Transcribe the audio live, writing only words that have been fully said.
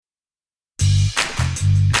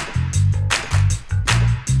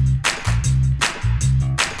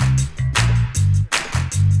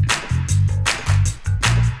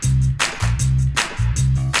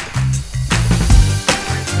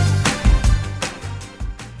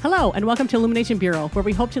Hello, and welcome to Illumination Bureau, where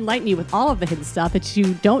we hope to enlighten you with all of the hidden stuff that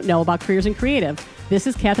you don't know about careers in creative. This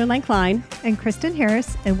is Catherine Lang Klein. And Kristen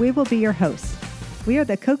Harris, and we will be your hosts. We are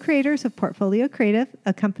the co-creators of Portfolio Creative,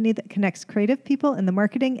 a company that connects creative people in the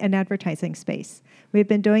marketing and advertising space. We've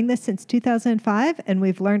been doing this since 2005, and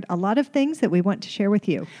we've learned a lot of things that we want to share with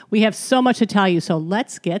you. We have so much to tell you, so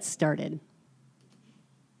let's get started.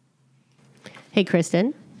 Hey,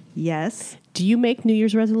 Kristen. Yes. Do you make New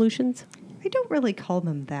Year's resolutions? I don't really call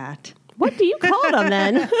them that. What do you call them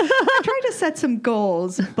then? I try to set some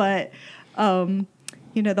goals, but,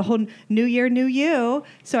 the whole new year, new you,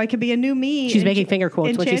 so I can be a new me. She's making finger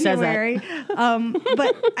quotes when January. She says that.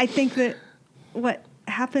 But I think that what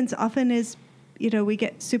happens often is, we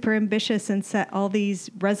get super ambitious and set all these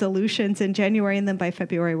resolutions in January, and then by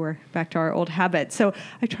February, we're back to our old habits. So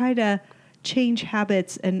I try to change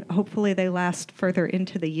habits, and hopefully they last further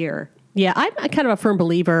into the year. Yeah, I'm kind of a firm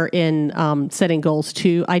believer in setting goals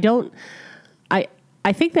too. I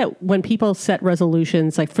think that when people set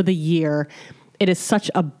resolutions, like for the year, it is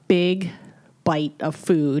such a big bite of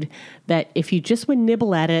food that if you just would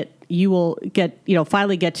nibble at it, you will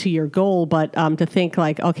finally get to your goal. But to think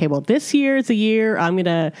like, okay, well, this year is a year I'm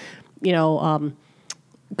going to,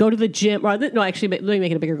 go to the gym. Or, no, actually, let me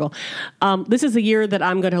make it a bigger goal. This is the year that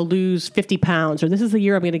I'm going to lose 50 pounds, or this is the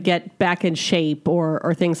year I'm going to get back in shape,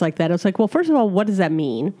 or things like that. It's like, well, first of all, what does that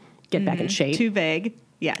mean? Get back in shape. Too vague.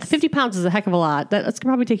 Yes. 50 pounds is a heck of a lot. That's going to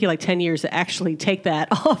probably take you like 10 years to actually take that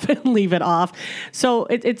off and leave it off. So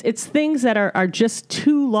it's things that are just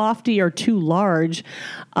too lofty or too large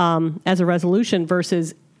as a resolution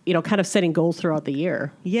versus, kind of setting goals throughout the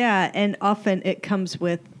year. Yeah. And often it comes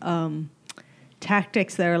with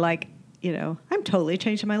tactics that are like, I'm totally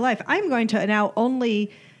changing my life. I'm going to now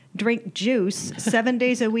only drink juice 7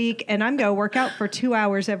 days a week, and I'm going to work out for 2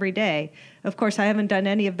 hours every day. Of course, I haven't done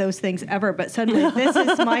any of those things ever, but suddenly this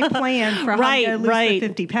is my plan for how I'm going to lose the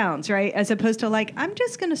 50 pounds, right? As opposed to like, I'm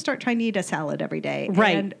just going to start trying to eat a salad every day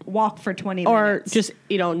and walk for 20 minutes. Or just,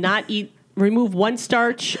 not eat, remove one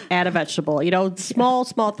starch, add a vegetable,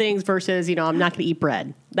 small things versus, I'm not going to eat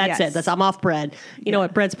bread. That's it. I'm off bread. You know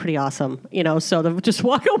what? Bread's pretty awesome. So to just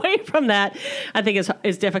walk away from that, I think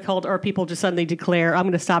is difficult. Or people just suddenly declare, I'm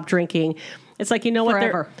going to stop drinking. It's like,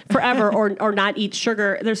 forever. Forever, or not eat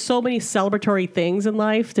sugar. There's so many celebratory things in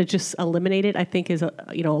life to just eliminate it, I think is, a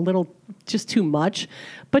little just too much.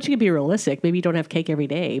 But you can be realistic. Maybe you don't have cake every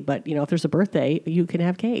day, but, if there's a birthday, you can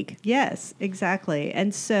have cake. Yes, exactly.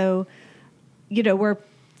 And so,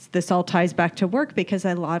 this all ties back to work because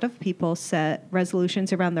a lot of people set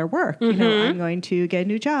resolutions around their work. Mm-hmm. I'm going to get a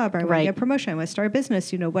new job, or I'm going to get a promotion, I'm going to start a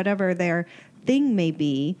business, whatever their thing may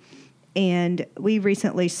be. And we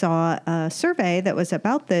recently saw a survey that was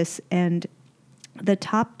about this, and the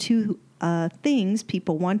top two things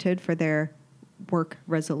people wanted for their work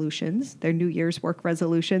resolutions, their New Year's work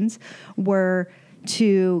resolutions, were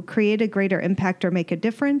to create a greater impact or make a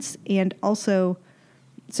difference. And also,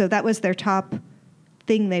 so that was their top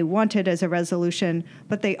thing they wanted as a resolution,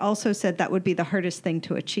 but they also said that would be the hardest thing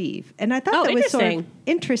to achieve. And I thought that was sort of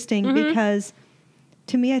interesting because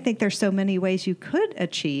to me, I think there's so many ways you could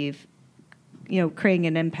achieve, creating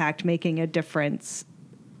an impact, making a difference.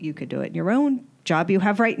 You could do it in your own job you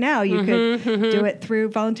have right now. You could do it through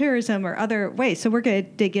volunteerism or other ways. So we're going to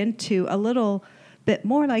dig into a little bit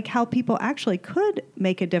more like how people actually could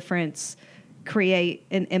make a difference, create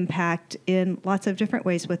an impact in lots of different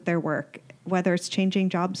ways with their work, whether it's changing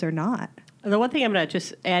jobs or not. The one thing I'm going to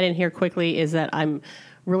just add in here quickly is that I'm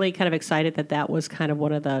really kind of excited that was kind of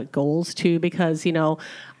one of the goals too, because,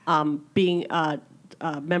 being a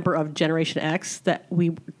member of Generation X, that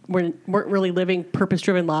we weren't really living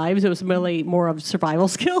purpose-driven lives. It was really more of survival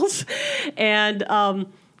skills. And,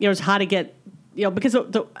 it's how to get, because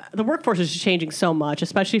the workforce is changing so much,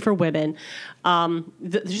 especially for women.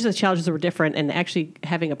 Just the challenges were different, and actually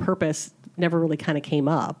having a purpose never really kind of came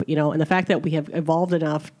up, and the fact that we have evolved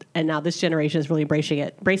enough and now this generation is really embracing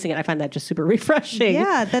it. I find that just super refreshing.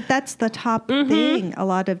 Yeah, that's the top thing a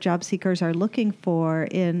lot of job seekers are looking for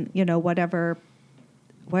in, whatever,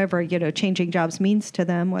 changing jobs means to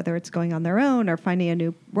them, whether it's going on their own or finding a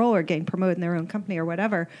new role or getting promoted in their own company or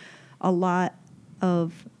whatever. A lot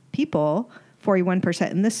of people,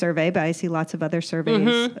 41% in this survey, but I see lots of other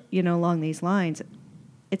surveys, along these lines.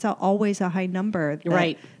 It's always a high number.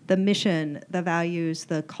 Right. The mission, the values,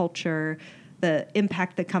 the culture, the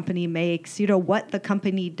impact the company makes, what the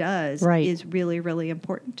company does is really, really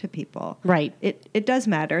important to people. Right. It does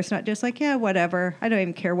matter. It's not just like, whatever. I don't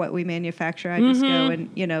even care what we manufacture. I just go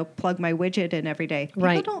and, plug my widget in every day.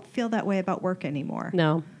 People don't feel that way about work anymore.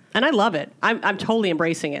 No. And I love it. I'm totally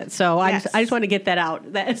embracing it. So Yes. I just want to get that out.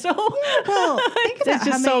 Well, think about it's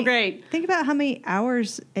just so great. Think about how many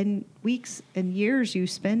hours and weeks and years you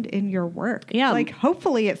spend in your work. Yeah. Like,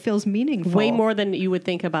 hopefully it feels meaningful. Way more than you would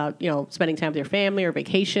think about, spending time with your family or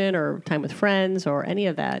vacation or time with friends or any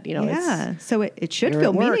of that. Yeah. So it should you're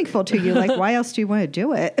feel at work. meaningful to you. Like, why else do you want to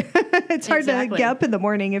do it? It's hard to Exactly. get up in the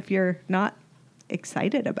morning if you're not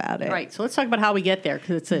excited about it. Right. So let's talk about how we get there,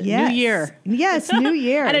 because it's a Yes. new year. Yes, new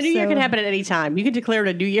year. And a new year So can happen at any time. You can declare it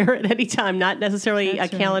a new year at any time, not necessarily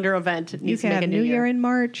That's a right. calendar event. It You needs to can make have a New Year in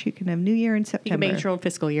March. You can have New Year in You can September. make your own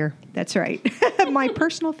fiscal year. That's right. My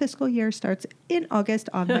personal fiscal year starts in August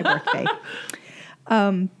on my birthday.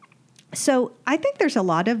 So I think there's a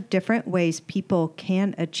lot of different ways people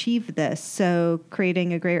can achieve this. So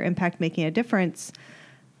creating a greater impact, making a difference.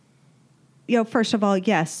 First of all,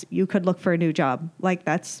 yes, you could look for a new job. Like,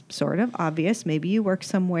 that's sort of obvious. Maybe you work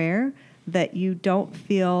somewhere that you don't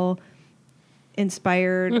feel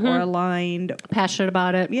inspired or aligned. Passionate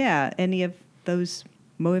about it. Yeah, any of those,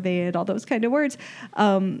 motivated, all those kind of words.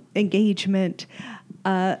 Engagement.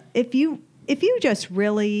 If you just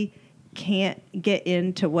really can't get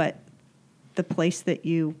into what the place that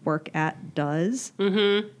you work at does,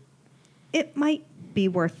 it might be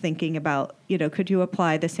worth thinking about, could you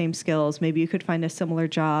apply the same skills? Maybe you could find a similar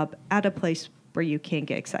job at a place where you can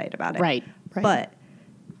get excited about it. Right. But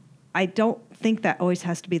I don't think that always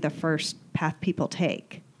has to be the first path people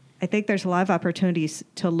take. I think there's a lot of opportunities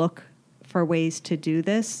to look for ways to do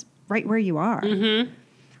this right where you are.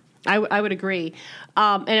 I would agree.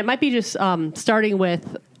 And it might be just starting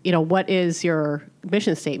with, what is your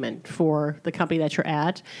mission statement for the company that you're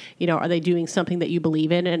at? Are they doing something that you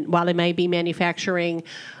believe in? And while they may be manufacturing,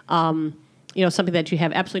 something that you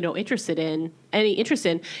have absolutely no interest in,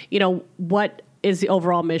 what is the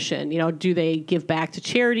overall mission? Do they give back to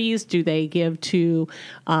charities? Do they give to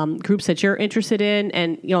groups that you're interested in?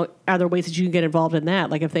 And, are there ways that you can get involved in that?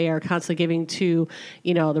 Like if they are constantly giving to,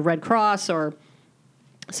 the Red Cross or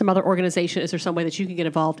some other organization, is there some way that you can get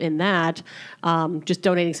involved in that? Just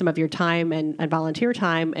donating some of your time and volunteer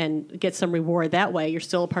time and get some reward that way. You're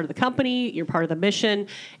still a part of the company, you're part of the mission,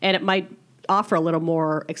 and it might offer a little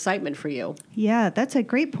more excitement for you. Yeah, that's a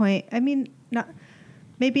great point. I mean,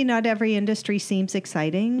 maybe not every industry seems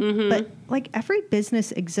exciting, but like every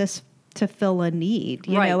business exists to fill a need,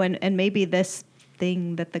 you know, and maybe this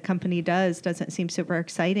thing that the company does doesn't seem super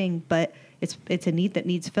exciting, but it's a need that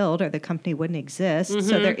needs filled or the company wouldn't exist.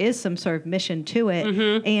 So there is some sort of mission to it.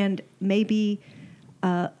 And maybe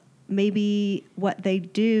what they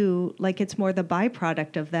do, like it's more the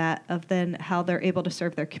byproduct of that, of then how they're able to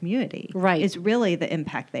serve their community. Right. Is really the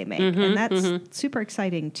impact they make. And that's super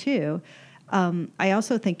exciting too. I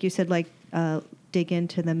also think you said dig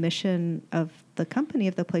into the mission of the company,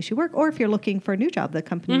 of the place you work, or if you're looking for a new job, the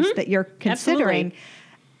companies that you're considering.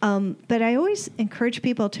 But I always encourage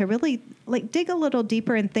people to really dig a little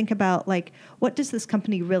deeper and think about what does this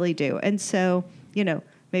company really do? And so,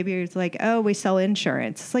 maybe it's like, oh, we sell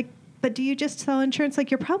insurance. It's like, but do you just sell insurance?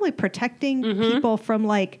 You're probably protecting people from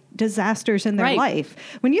disasters in their life.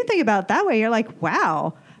 When you think about it that way, you're like,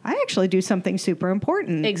 wow, I actually do something super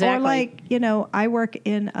important. Exactly. Or I work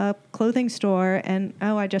in a clothing store and,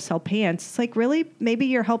 I just sell pants. It's really, maybe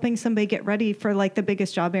you're helping somebody get ready for the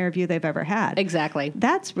biggest job interview they've ever had. Exactly.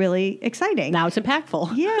 That's really exciting. Now it's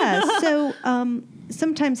impactful. Yeah. So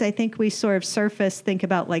sometimes I think we sort of think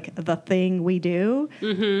about the thing we do.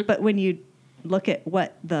 But when you look at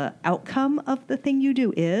what the outcome of the thing you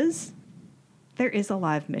do is, there is a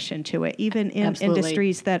lot of mission to it, even in Absolutely.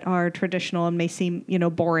 industries that are traditional and may seem,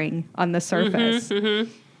 boring on the surface.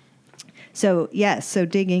 So, yes, so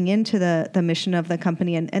digging into the mission of the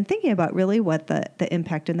company and thinking about really what the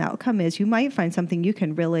impact and the outcome is, you might find something you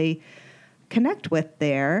can really connect with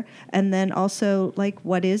there. And then also,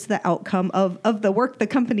 what is the outcome of the work the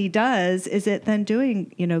company does? Is it then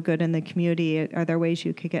doing, good in the community? Are there ways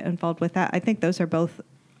you could get involved with that? I think those are both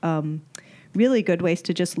really good ways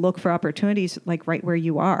to just look for opportunities right where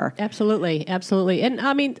you are. Absolutely. And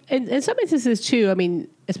I mean, in some instances too,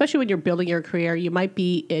 especially when you're building your career, you might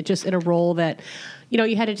be just in a role that,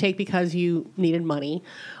 you had to take because you needed money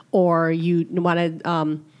or you wanted,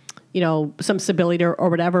 some stability or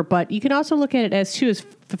whatever. But you can also look at it as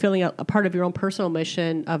fulfilling a part of your own personal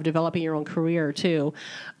mission of developing your own career too.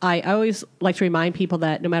 I always like to remind people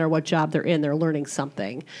that no matter what job they're in, they're learning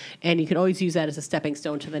something. And you can always use that as a stepping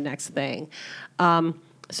stone to the next thing.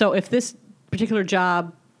 So if this particular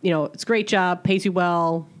job, it's a great job, pays you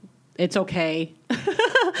well, it's okay.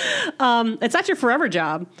 It's not your forever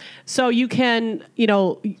job. So you can,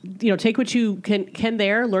 take what you can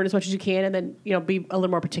there, learn as much as you can, and then, be a little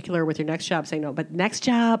more particular with your next job, saying, no, but next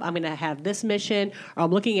job, I'm going to have this mission, or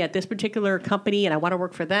I'm looking at this particular company and I want to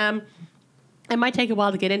work for them. It might take a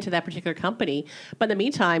while to get into that particular company, but in the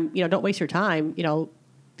meantime, don't waste your time,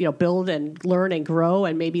 build and learn and grow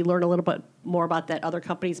and maybe learn a little bit more about that other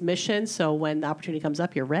company's mission. So when the opportunity comes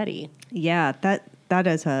up, you're ready. Yeah, that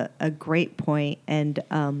is a great point. And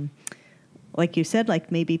like you said,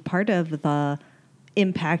 like maybe part of the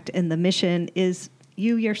impact and the mission is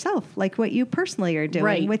you yourself, like what you personally are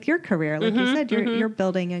doing with your career. Like you said, you're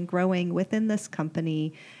building and growing within this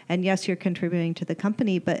company. And yes, you're contributing to the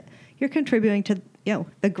company, but you're contributing to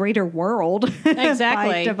the greater world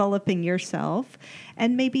by developing yourself.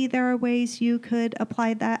 And maybe there are ways you could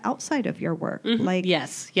apply that outside of your work. Like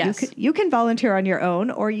yes. You can volunteer on your own,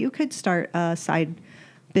 or you could start a side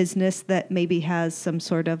business that maybe has some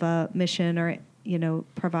sort of a mission or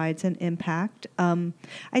provides an impact.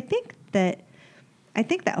 I think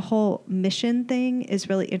that whole mission thing is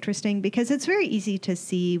really interesting because it's very easy to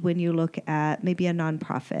see when you look at maybe a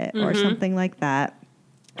nonprofit or something like that.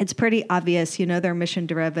 It's pretty obvious, they're mission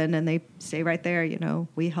driven and they say right there,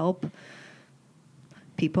 we help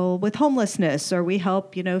people with homelessness, or we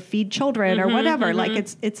help, feed children or whatever. Like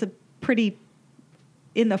it's a pretty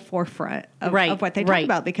in the forefront of what they talk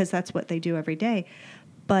about because that's what they do every day.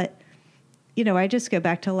 But, I just go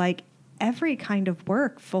back to like every kind of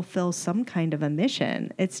work fulfills some kind of a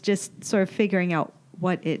mission. It's just sort of figuring out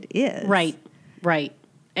what it is. Right.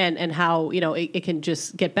 And how, it can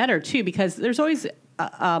just get better too, because there's always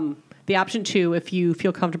the option too, if you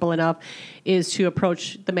feel comfortable enough, is to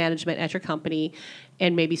approach the management at your company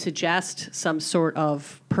and maybe suggest some sort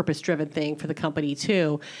of purpose-driven thing for the company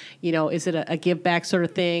too. Is it a give back sort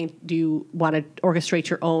of thing? Do you want to orchestrate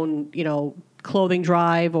your own, clothing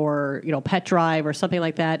drive or pet drive or something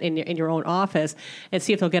like that in your own office, and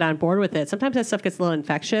see if they'll get on board with it? Sometimes that stuff gets a little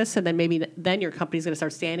infectious, and then maybe then your company's going to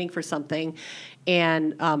start standing for something,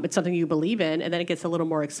 and it's something you believe in, and then it gets a little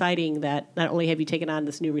more exciting that not only have you taken on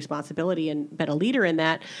this new responsibility and been a leader in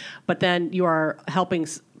that, but then you are helping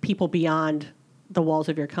people beyond the walls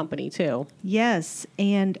of your company too. Yes,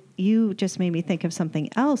 and you just made me think of something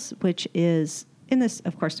else, which is, and this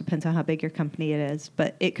of course depends on how big your company it is,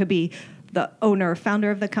 but it could be the owner or founder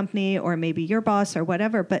of the company, or maybe your boss or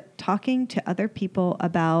whatever, but talking to other people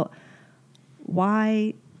about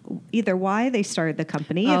why they started the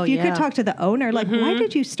company. If you could talk to the owner, like, why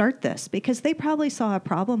did you start this? Because they probably saw a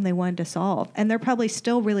problem they wanted to solve, and they're probably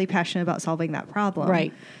still really passionate about solving that problem.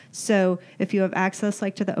 Right. So if you have access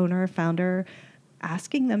like to the owner or founder,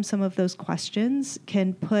 asking them some of those questions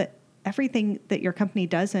can put everything that your company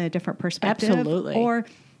does in a different perspective. Absolutely. Or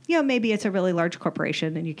maybe it's a really large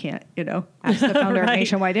corporation and you can't, ask the founder of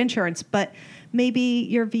Nationwide Insurance, but maybe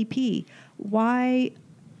your VP. Why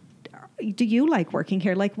do you like working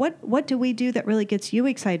here? Like, what do we do that really gets you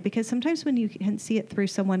excited? Because sometimes when you can see it through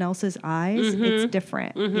someone else's eyes, it's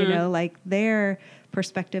different. Like their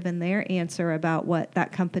perspective and their answer about what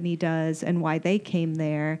that company does and why they came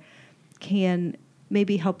there can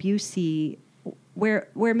maybe help you see where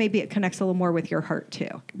maybe it connects a little more with your heart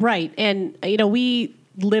too. Right. And, we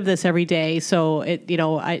live this every day. So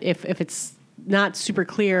if it's not super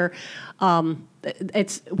clear,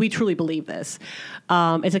 we truly believe this.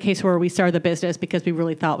 It's a case where we started the business because we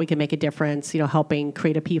really thought we could make a difference, helping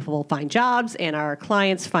creative people find jobs and our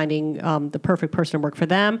clients finding the perfect person to work for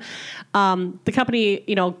them. The company,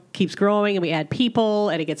 keeps growing and we add people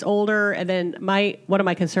and it gets older. And then one of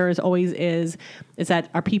my concerns always is that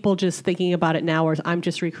are people just thinking about it now, or I'm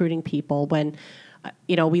just recruiting people when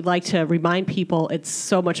we like to remind people it's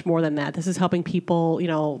so much more than that. This is helping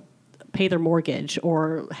people, pay their mortgage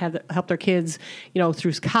or help their kids,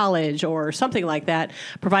 through college or something like that,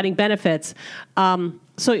 providing benefits.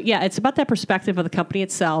 So it's about that perspective of the company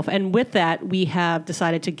itself. And with that, we have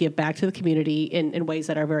decided to give back to the community in ways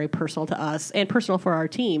that are very personal to us and personal for our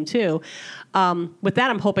team too. With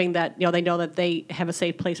that, I'm hoping that, they know that they have a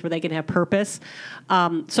safe place where they can have purpose.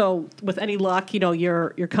 So with any luck,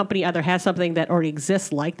 your company either has something that already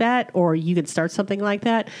exists like that, or you can start something like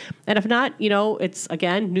that. And if not, it's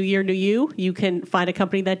again, new year, new you. You can find a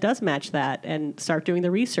company that does match that and start doing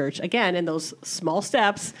the research again in those small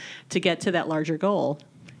steps to get to that larger goal.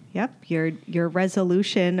 Yep. Your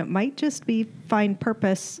resolution might just be find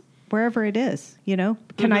purpose wherever it is.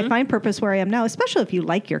 Can I find purpose where I am now, especially if you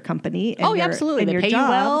like your company and absolutely. They your pay job. You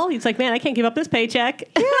well. It's like, man, I can't give up this paycheck.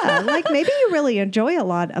 Yeah. Like maybe you really enjoy a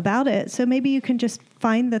lot about it. So maybe you can just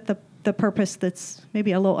find that the the purpose that's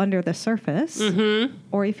maybe a little under the surface,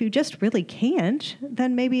 or if you just really can't,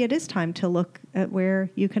 then maybe it is time to look at where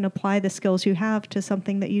you can apply the skills you have to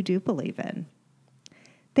something that you do believe in.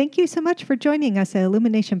 Thank you so much for joining us at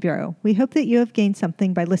Illumination Bureau. We hope that you have gained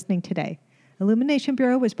something by listening today. Illumination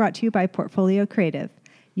Bureau was brought to you by Portfolio Creative.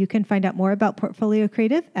 You can find out more about Portfolio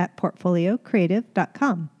Creative at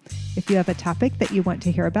portfoliocreative.com. If you have a topic that you want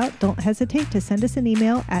to hear about, don't hesitate to send us an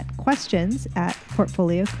email at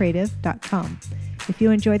questions@portfoliocreative.com. If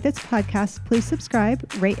you enjoyed this podcast, please subscribe,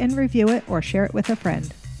 rate and review it, or share it with a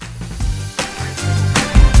friend.